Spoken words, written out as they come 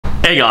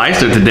Hey guys,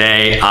 so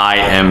today I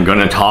am going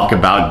to talk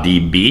about the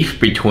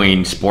beef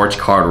between Sports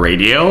Card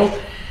Radio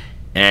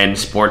and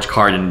Sports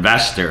Card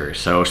Investor.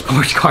 So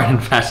Sports Card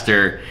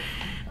Investor,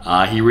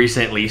 he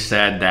recently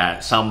said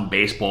that some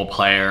baseball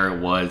player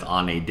was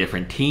on a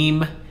different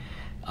team.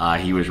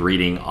 He was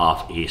reading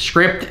off a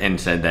script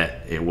and said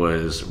that it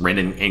was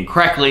written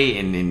incorrectly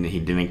and then he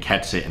didn't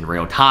catch it in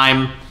real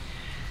time.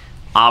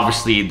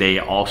 Obviously they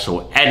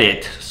also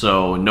edit,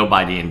 so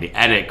nobody in the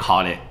edit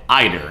caught it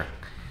either.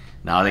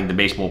 Now, I think the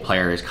baseball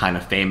player is kind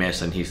of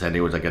famous, and he said it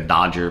was like a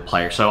Dodger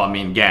player. So, I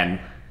mean, again,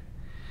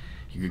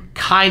 you can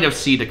kind of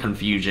see the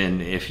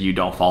confusion if you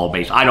don't follow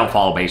baseball. I don't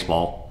follow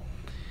baseball.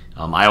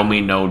 I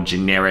only know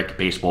generic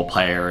baseball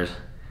players,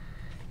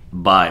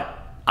 but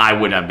I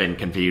would have been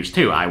confused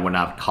too. I wouldn't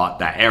have caught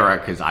that error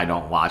because I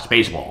don't watch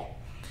baseball.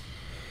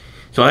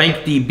 So I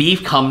think the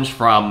beef comes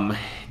from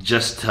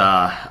just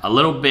a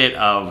little bit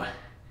of,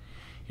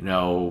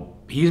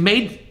 he's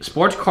made,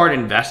 Sports Card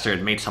Investor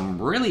made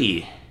some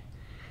really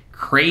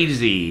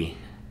crazy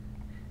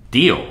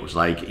deals,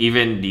 like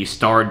even the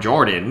Star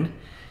Jordan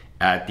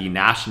at the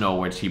National,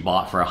 which he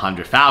bought for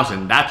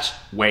 $100,000. That's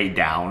way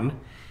down,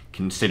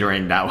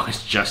 considering that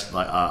was just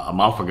like a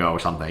month ago or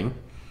something.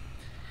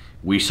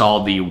 We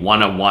saw the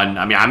 101.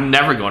 I mean, I'm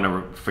never going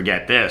to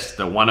forget this.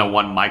 The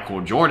 101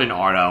 Michael Jordan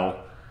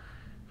auto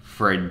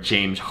for a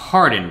James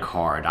Harden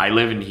card. I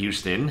live in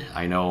Houston.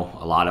 I know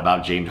a lot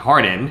about James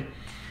Harden,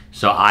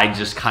 so I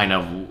just kind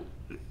of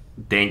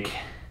think,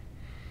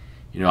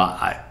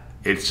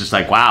 it's just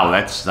like, wow,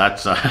 that's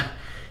I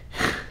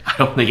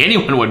don't think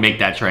anyone would make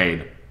that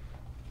trade.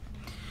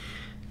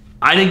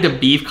 I think the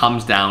beef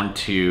comes down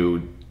to,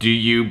 do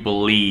you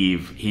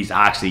believe he's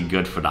actually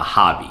good for the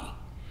hobby?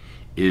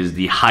 Is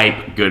the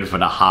hype good for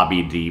the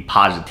hobby, the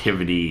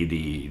positivity,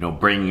 the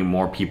bringing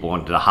more people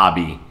into the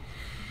hobby?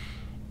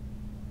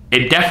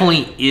 It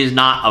definitely is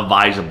not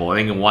advisable. I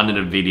think in one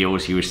of the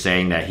videos he was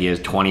saying that he has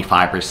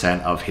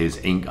 25% of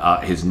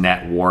his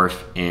net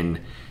worth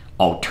in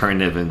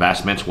alternative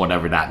investments,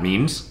 whatever that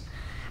means,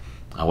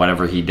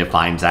 whatever he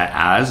defines that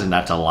as, and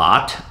that's a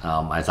lot.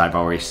 As I've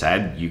already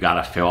said, you got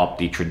to fill up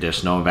the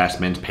traditional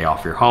investments, pay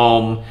off your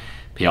home,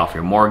 pay off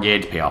your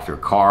mortgage, pay off your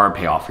car,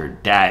 pay off your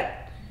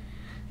debt,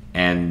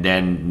 and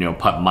then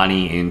put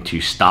money into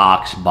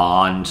stocks,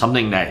 bonds,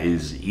 something that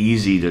is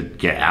easy to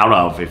get out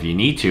of if you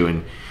need to.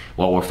 And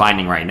what we're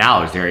finding right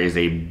now is there is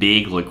a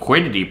big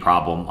liquidity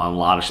problem on a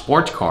lot of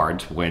sports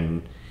cards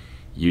when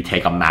you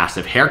take a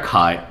massive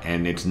haircut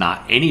and it's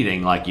not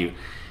anything like you.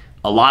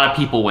 A lot of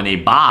people, when they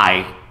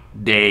buy,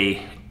 it's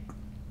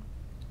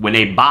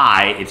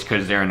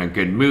because they're in a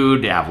good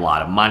mood, they have a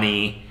lot of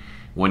money.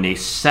 When they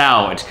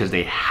sell, it's because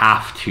they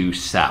have to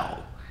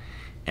sell.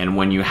 And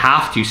when you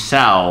have to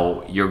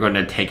sell, you're going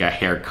to take a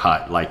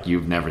haircut like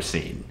you've never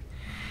seen.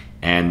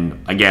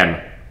 And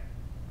again,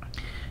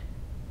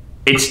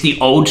 it's the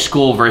old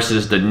school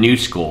versus the new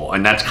school,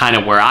 and that's kind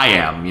of where I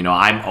am.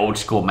 I'm old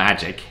school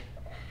Magic.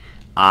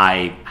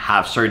 I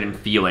have certain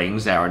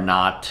feelings that are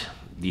not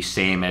the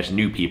same as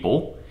new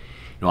people.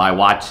 I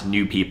watch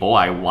new people.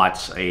 I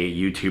watch a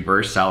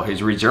YouTuber sell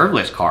his reserve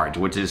list cards,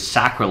 which is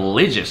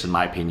sacrilegious in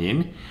my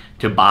opinion,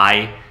 to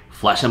buy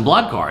Flesh and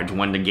Blood cards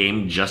when the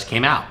game just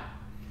came out.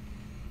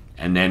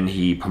 And then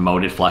he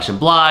promoted Flesh and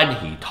Blood,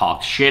 he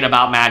talked shit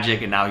about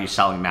Magic, and now he's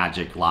selling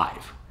Magic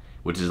live,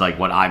 which is like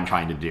what I'm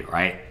trying to do,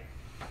 right?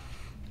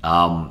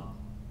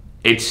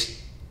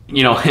 It's,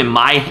 in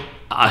my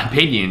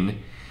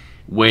opinion,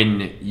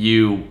 when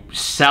you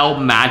sell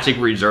Magic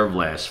reserve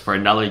list for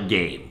another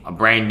game, a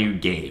brand new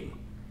game,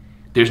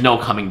 there's no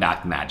coming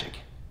back to Magic.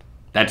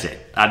 That's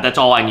it. That's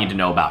all I need to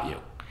know about you,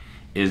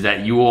 is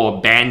that you will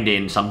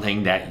abandon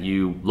something that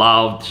you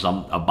loved,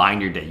 a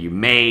binder that you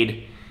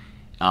made,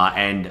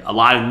 and a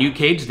lot of new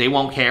kids, they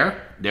won't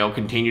care. They'll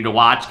continue to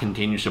watch,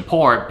 continue to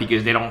support,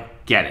 because they don't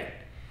get it.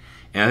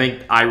 And I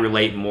think I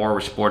relate more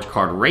with Sports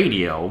Card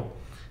Radio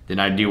than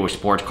I do with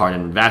Sports Card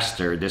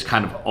Investor, this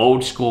kind of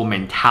old school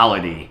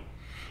mentality.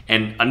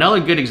 And another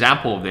good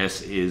example of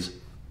this is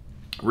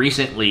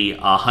recently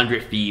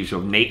 100 Thieves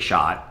with Nate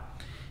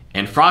Shot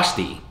and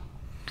Frosty.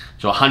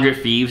 So 100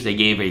 Thieves, they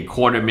gave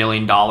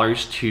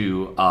 $250,000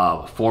 to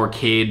 4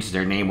 kids.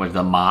 Their name was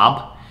The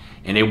Mob,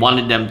 and they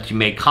wanted them to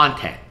make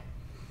content.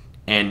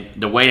 And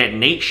the way that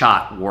Nate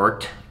Shot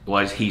worked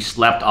was he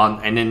slept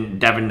on, and then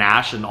Devin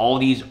Nash and all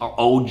these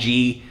OG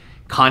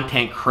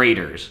content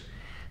creators,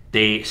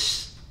 Devin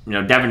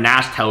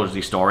Nash tells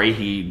the story,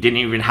 he didn't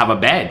even have a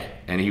bed,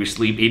 and he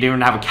didn't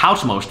even have a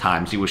couch most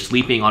times. He was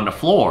sleeping on the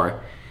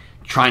floor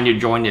trying to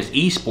join this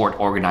esport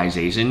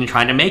organization and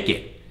trying to make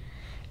it.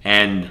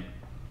 And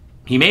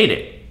he made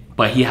it,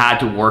 but he had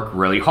to work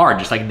really hard,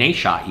 just like Nate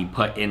Shot. He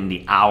put in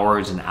the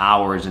hours and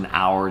hours and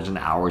hours and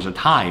hours of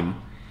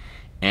time,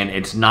 and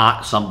it's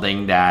not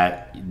something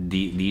that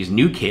these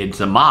new kids,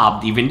 the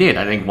Mob, even did.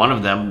 I think one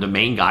of them, the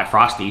main guy,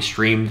 Frosty,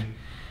 streamed,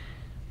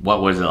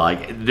 what was it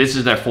like? This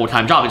is their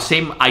full-time job. It's the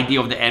same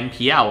idea of the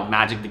MPL,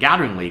 Magic the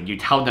Gathering League. You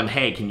tell them,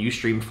 hey, can you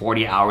stream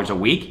 40 hours a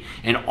week?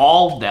 And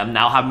all of them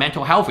now have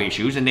mental health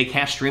issues and they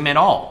can't stream at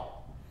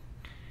all.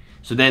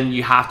 So then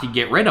you have to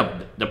get rid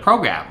of the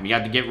program. You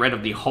have to get rid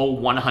of the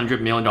whole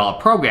 $100 million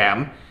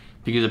program,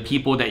 because the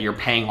people that you're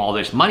paying all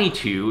this money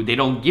to, they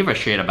don't give a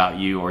shit about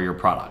you or your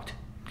product.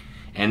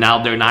 And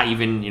now they're not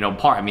even,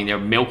 part. I mean, they're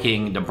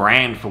milking the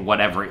brand for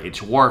whatever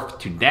it's worth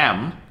to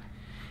them,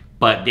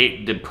 but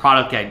the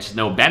product gets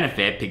no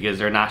benefit because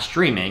they're not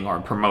streaming or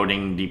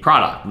promoting the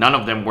product. None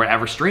of them were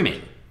ever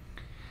streaming.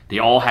 They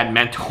all had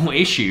mental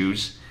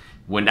issues.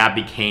 When that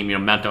became,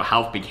 mental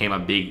health became a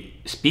big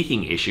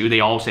speaking issue, they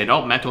all said,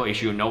 oh, mental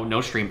issue,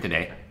 no stream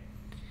today.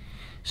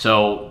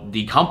 So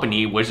the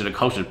company, Wizard of the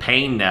Coast, was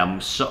paying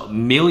them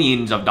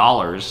millions of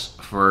dollars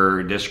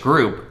for this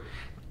group,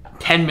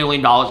 $10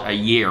 million a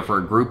year for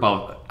a group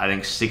of, I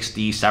think,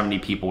 60, 70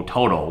 people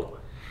total.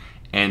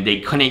 And they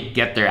couldn't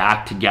get their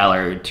act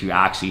together to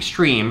actually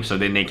stream, so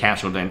then they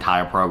canceled the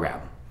entire program.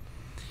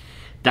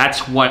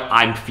 That's what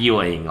I'm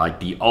feeling, like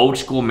the old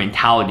school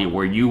mentality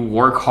where you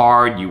work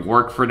hard, you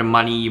work for the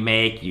money you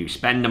make, you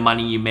spend the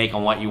money you make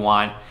on what you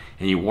want,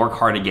 and you work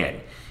hard again.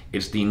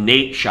 It's the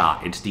Nate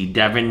shot, it's the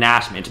Devin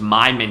Nassman, it's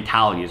my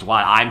mentality. It's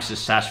why I'm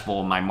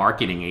successful in my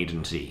marketing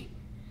agency.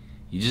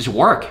 You just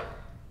work.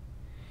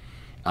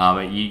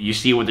 You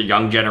see with the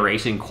young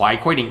generation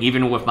quiet quitting,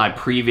 even with my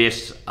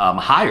previous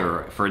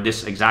hire for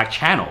this exact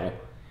channel,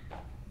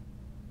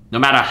 no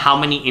matter how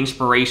many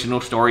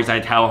inspirational stories I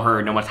tell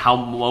her, no matter how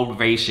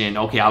motivation,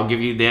 okay, I'll give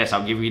you this,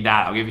 I'll give you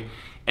that,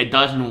 it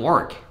doesn't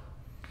work.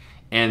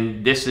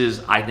 And this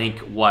is, I think,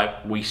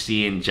 what we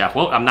see in Jeff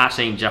Wilson. I'm not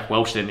saying Jeff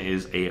Wilson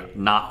is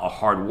not a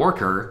hard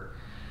worker.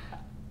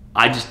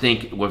 I just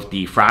think with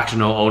the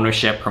fractional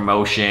ownership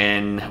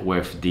promotion,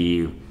 with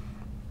the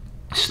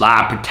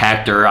slab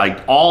protector,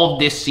 like all of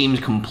this seems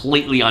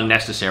completely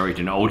unnecessary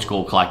to an old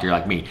school collector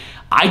like me.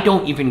 I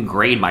don't even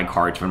grade my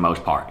cards for the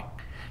most part,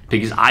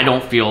 because I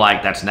don't feel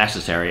like that's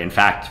necessary. In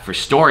fact, for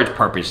storage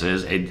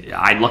purposes,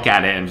 I look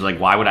at it and it's like,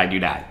 why would I do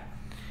that?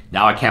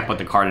 Now I can't put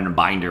the card in a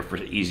binder for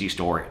easy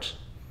storage.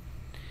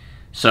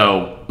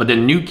 So, but the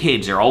new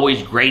kids are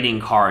always grading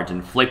cards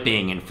and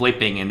flipping,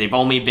 and they've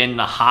only been in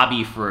the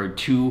hobby for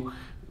two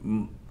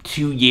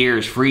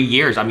years, 3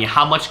 years. I mean,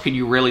 how much could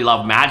you really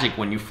love Magic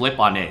when you flip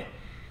on it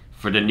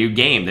for the new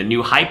game, the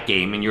new hype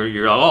game, and you're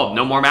like, oh,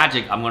 no more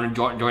Magic, I'm going to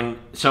join.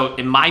 So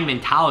in my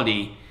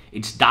mentality,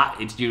 it's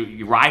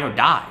you ride or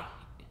die.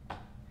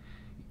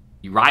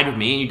 You ride with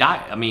me and you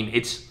die. I mean,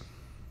 it's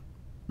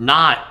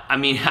not, I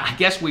mean, I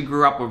guess we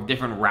grew up with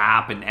different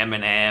rap and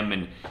Eminem,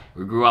 and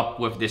we grew up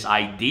with this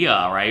idea,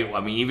 right?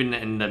 I mean, even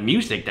in the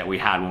music that we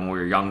had when we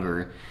were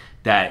younger,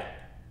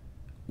 that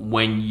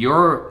when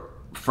you're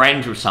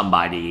friends with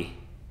somebody,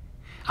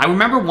 I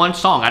remember one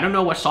song, I don't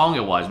know what song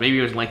it was, maybe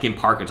it was Linkin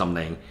Park or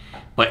something,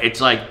 but it's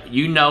like,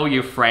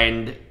 your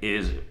friend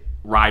is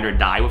ride or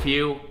die with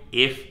you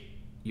if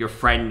your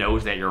friend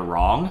knows that you're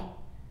wrong,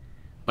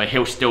 but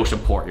he'll still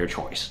support your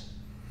choice.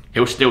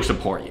 He'll still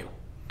support you,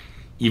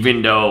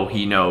 even though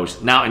he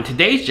knows. Now, in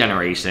today's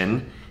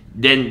generation,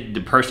 then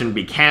the person will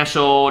be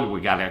canceled. We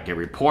got to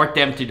report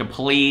them to the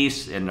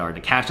police, or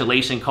the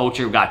cancellation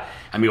culture.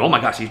 Oh my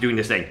gosh, he's doing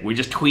this thing. We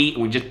just tweet,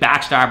 we just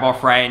backstab our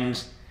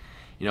friends.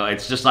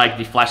 It's just like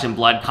the Flesh and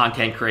Blood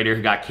content creator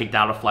who got kicked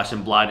out of Flesh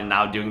and Blood and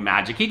now doing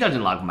Magic. He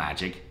doesn't love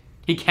Magic.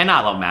 He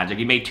cannot love Magic.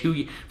 He made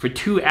for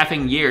 2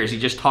 effing years, he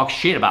just talks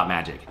shit about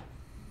Magic.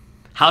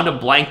 How the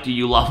blank do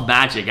you love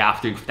Magic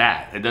after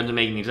that? It doesn't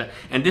make any sense.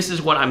 And this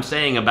is what I'm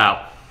saying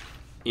about,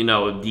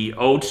 the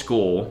old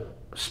school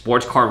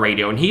sports card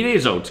radio. And he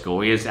is old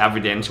school. He has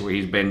evidence where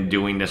he's been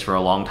doing this for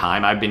a long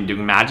time. I've been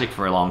doing Magic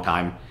for a long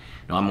time.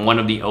 I'm one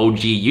of the OG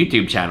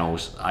YouTube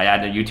channels. I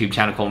had a YouTube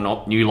channel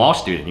called New Law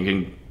Student. You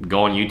can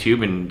go on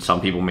YouTube and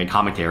some people make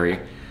commentary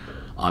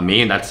on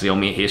me, and that's the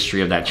only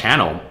history of that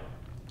channel.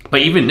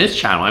 But even this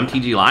channel,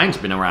 MTG Lion's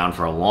been around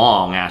for a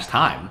long ass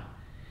time.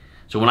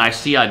 So when I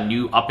see a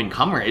new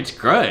up-and-comer, it's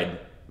good.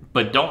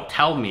 But don't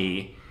tell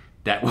me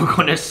that we're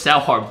going to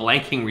sell our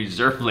blanking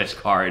reserve list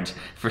cards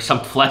for some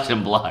Flesh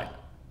and Blood.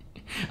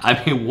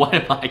 I mean, what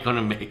am I going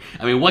to make?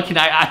 I mean, what can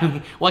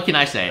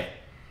I say?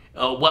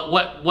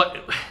 What?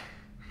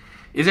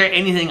 Is there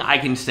anything I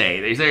can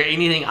say? Is there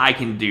anything I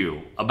can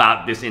do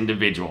about this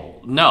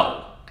individual?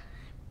 No.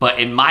 But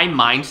in my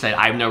mindset,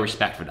 I have no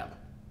respect for them,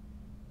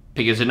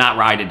 because they're not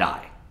ride or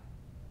die.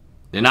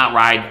 They're not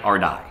ride or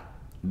die.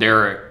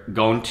 They're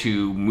going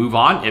to move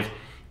on. If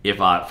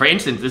for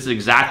instance, this is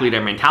exactly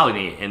their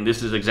mentality, and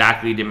this is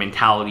exactly the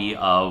mentality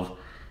of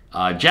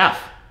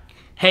Jeff.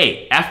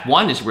 Hey,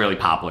 F1 is really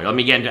popular. Let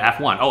me get into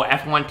F1. Oh,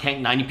 F1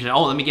 tanked 90%.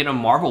 Oh, let me get into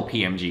Marvel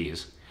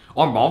PMGs.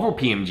 Or Marvel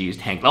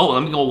PMGs tanked. Oh,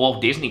 let me go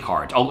Walt Disney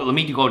cards. Oh, let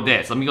me go to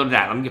this. Let me go to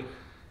that. Let me go.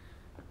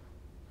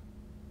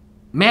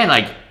 Man,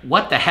 like,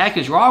 what the heck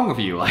is wrong with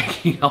you?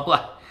 Like,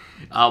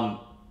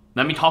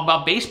 let me talk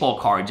about baseball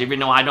cards, even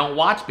though I don't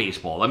watch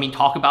baseball. Let me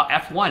talk about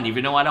F1,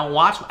 even though I don't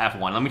watch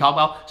F1. Let me talk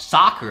about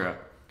soccer.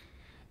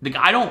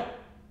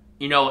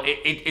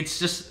 It's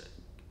just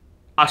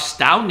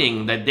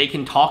astounding that they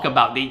can talk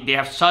about, they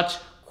have such,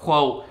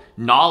 quote,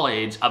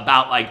 knowledge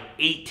about like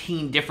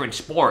 18 different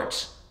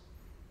sports.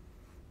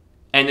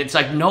 And it's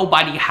like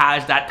nobody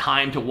has that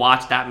time to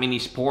watch that many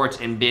sports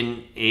and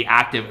been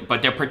active,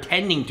 but they're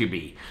pretending to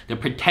be. They're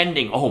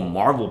pretending, oh,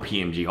 Marvel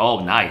PMG,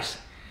 oh, nice.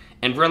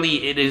 And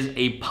really, it is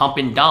a pump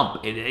and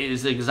dump. It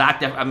is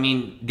exact. I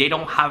mean, they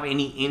don't have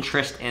any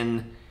interest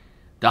in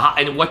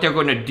and what they're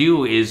going to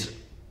do is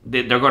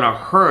they're going to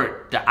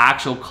hurt the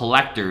actual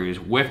collectors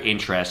with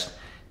interest,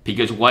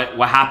 because what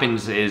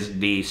happens is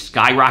they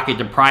skyrocket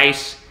the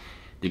price,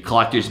 the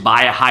collectors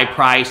buy a high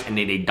price, and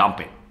then they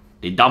dump it.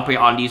 They dump it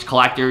on these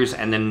collectors,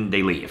 and then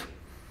they leave.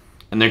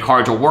 And their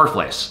cards are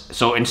worthless.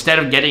 So instead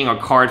of getting a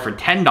card for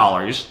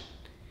 $10,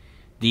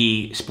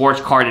 the sports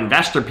card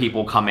investor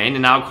people come in,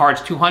 and now the card's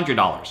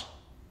 $200.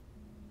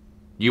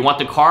 You want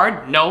the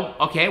card? No?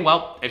 Okay,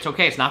 well, it's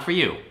okay. It's not for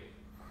you.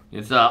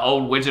 It's the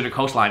old Wizard of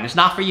Coastline. It's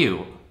not for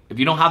you. If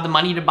you don't have the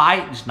money to buy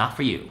it, it's not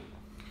for you.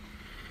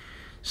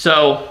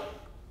 So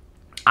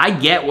I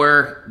get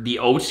where the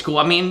old school,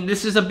 I mean,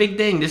 this is a big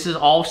thing. This is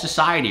all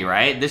society,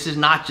 right? This is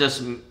not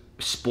just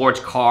sports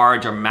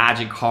cards or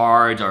Magic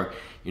cards or,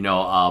 you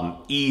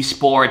know,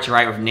 esports,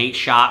 right? With Nate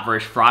Shot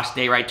versus Frost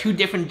Day, right? Two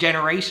different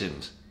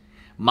generations.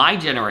 My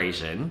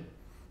generation,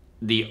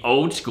 the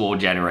old school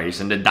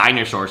generation, the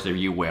dinosaurs, if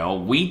you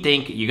will, we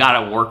think you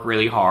got to work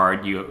really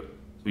hard.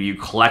 You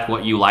collect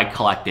what you like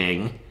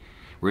collecting,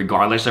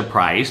 regardless of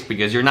price,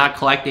 because you're not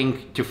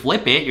collecting to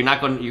flip it. You're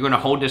going to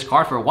hold this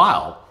card for a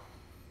while.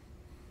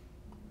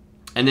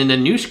 And then the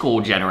new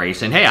school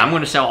generation, hey, I'm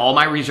going to sell all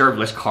my reserve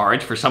list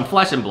cards for some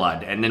Flesh and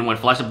Blood. And then when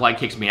Flesh and Blood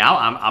kicks me out,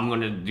 I'm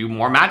going to do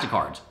more Magic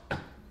cards.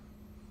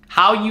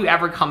 How you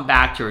ever come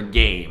back to a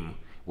game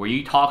where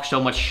you talk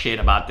so much shit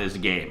about this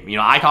game? You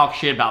know, I talk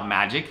shit about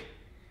Magic,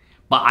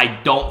 but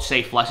I don't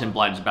say Flesh and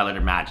Blood is better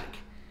than Magic.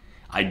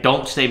 I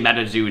don't say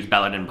MetaZoo is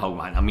better than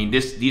Pokemon. I mean,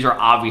 these are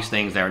obvious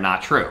things that are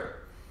not true.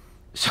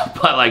 So,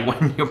 but like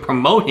when you're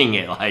promoting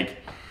it, like,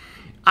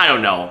 I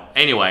don't know.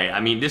 Anyway, I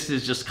mean, this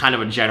is just kind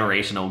of a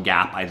generational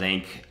gap, I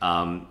think.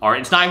 Or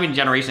it's not even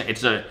generation.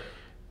 It's a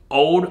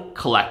old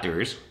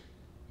collectors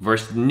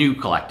versus new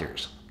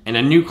collectors. And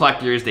the new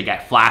collectors, they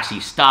get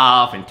flashy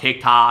stuff and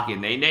TikTok,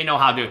 and they know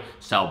how to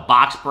sell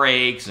box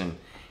breaks. And,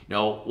 you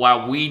know,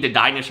 while we, the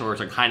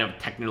dinosaurs, are kind of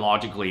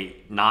technologically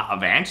not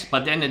advanced,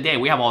 but at the end of the day,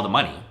 we have all the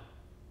money.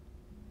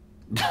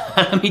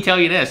 Let me tell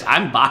you this.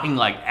 I'm buying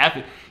like,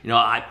 you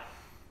know,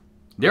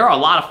 there are a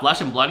lot of Flesh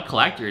and Blood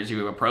collectors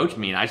who approach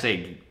me and I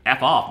say,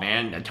 F off,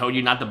 man. I told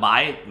you not to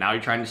buy it. Now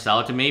you're trying to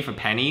sell it to me for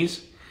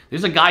pennies.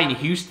 There's a guy in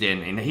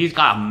Houston and he's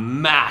got a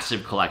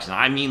massive collection.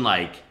 I mean,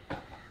 like,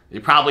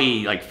 it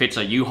probably like fits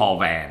a U-Haul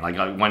van, like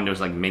one of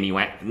those like mini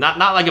van. Not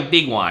like a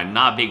big one,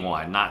 not a big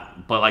one,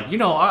 but like, you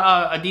know,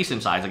 a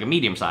decent size, like a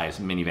medium size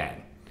minivan.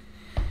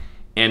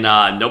 And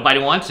nobody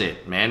wants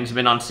it, man. It's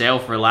been on sale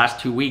for the last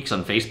 2 weeks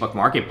on Facebook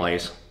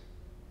Marketplace.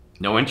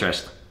 No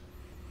interest.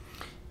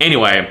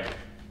 Anyway,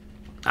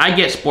 I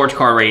get Sports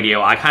Card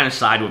Radio. I kind of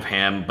side with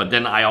him, but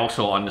then I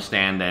also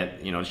understand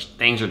that, you know,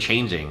 things are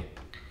changing.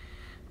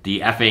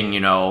 The effing,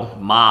 you know,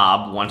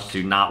 mob wants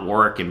to not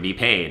work and be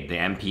paid. The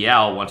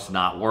MPL wants to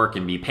not work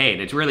and be paid.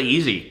 It's really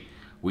easy.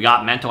 We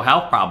got mental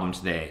health problems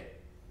today.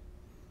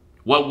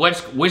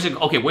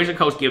 Wizard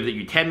Coast gives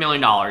you $10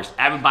 million.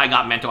 Everybody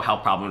got mental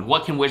health problems.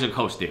 What can Wizard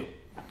Coast do?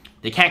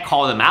 They can't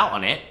call them out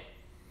on it.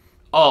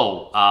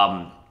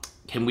 Oh,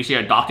 can we say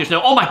a doctor's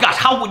note? Oh my gosh,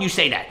 how would you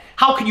say that?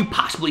 How could you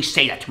possibly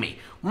say that to me?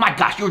 My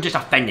gosh, you're just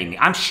offending me.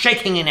 I'm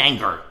shaking in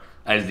anger,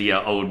 as the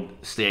old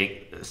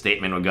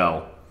statement would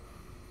go.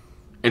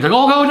 It's like,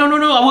 oh, no,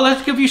 well,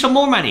 let's give you some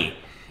more money.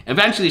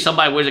 Eventually,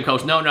 somebody at Wizard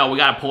Coast, no, we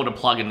got to pull the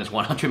plug in this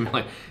 $100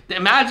 million.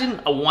 Imagine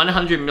a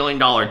 $100 million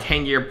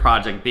 10-year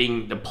project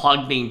the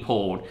plug being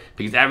pulled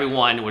because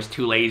everyone was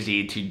too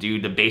lazy to do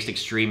the basic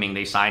streaming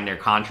they signed their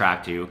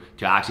contract to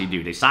actually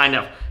do. They signed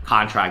a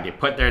contract, they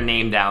put their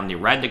name down, they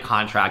read the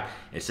contract,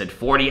 it said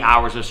 40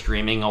 hours of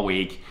streaming a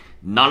week.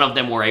 None of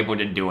them were able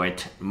to do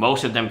it.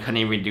 Most of them couldn't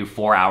even do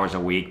 4 hours a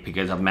week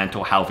because of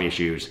mental health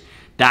issues.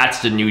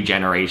 That's the new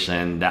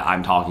generation that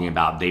I'm talking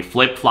about. They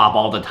flip-flop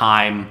all the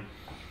time.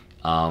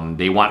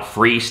 They want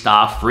free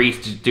stuff, free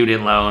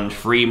student loans,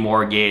 free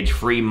mortgage,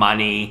 free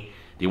money.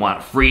 They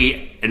want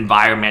free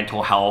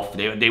environmental health.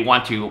 They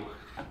want to,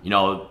 you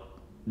know,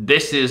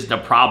 this is the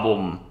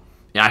problem.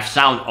 And I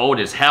sound old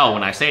as hell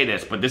when I say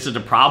this, but this is the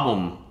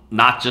problem,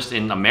 not just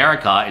in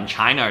America. In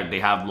China,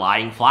 they have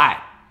lying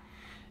flat.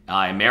 In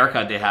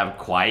America, they have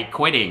quiet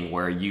quitting,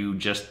 where you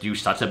just do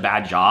such a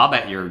bad job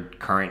at your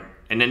current.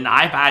 And then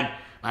I've had,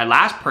 my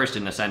last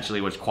person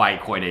essentially was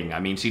quiet quitting. I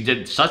mean, she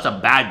did such a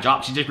bad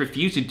job. She just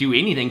refused to do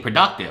anything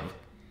productive.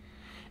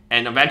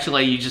 And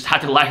eventually you just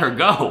had to let her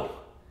go.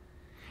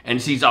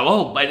 And she's like,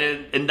 oh, but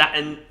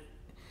and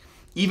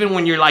even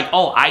when you're like,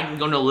 oh, I'm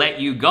going to let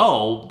you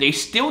go, they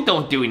still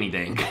don't do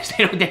anything because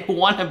they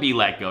want to be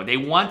let go. They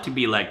want to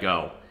be let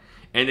go.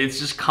 And it's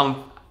just I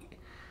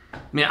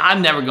mean,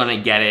 I'm never going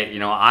to get it. You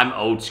know, I'm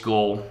old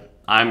school.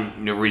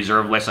 I'm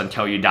reserve list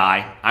until you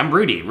die. I'm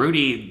Rudy.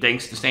 Rudy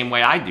thinks the same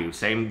way I do.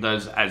 Same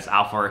does as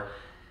Alpha.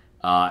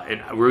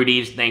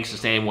 Rudy thinks the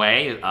same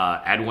way.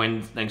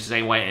 Edwin thinks the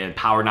same way. And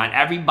Power 9.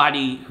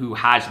 Everybody who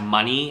has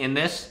money in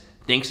this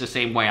thinks the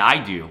same way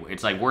I do.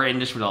 It's like, we're in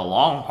this for the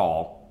long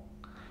haul.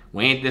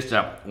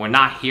 We're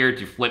not here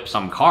to flip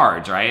some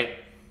cards, right?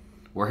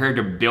 We're here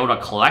to build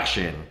a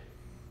collection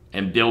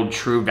and build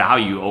true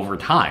value over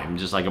time,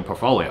 just like a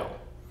portfolio.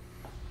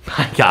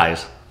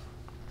 Guys.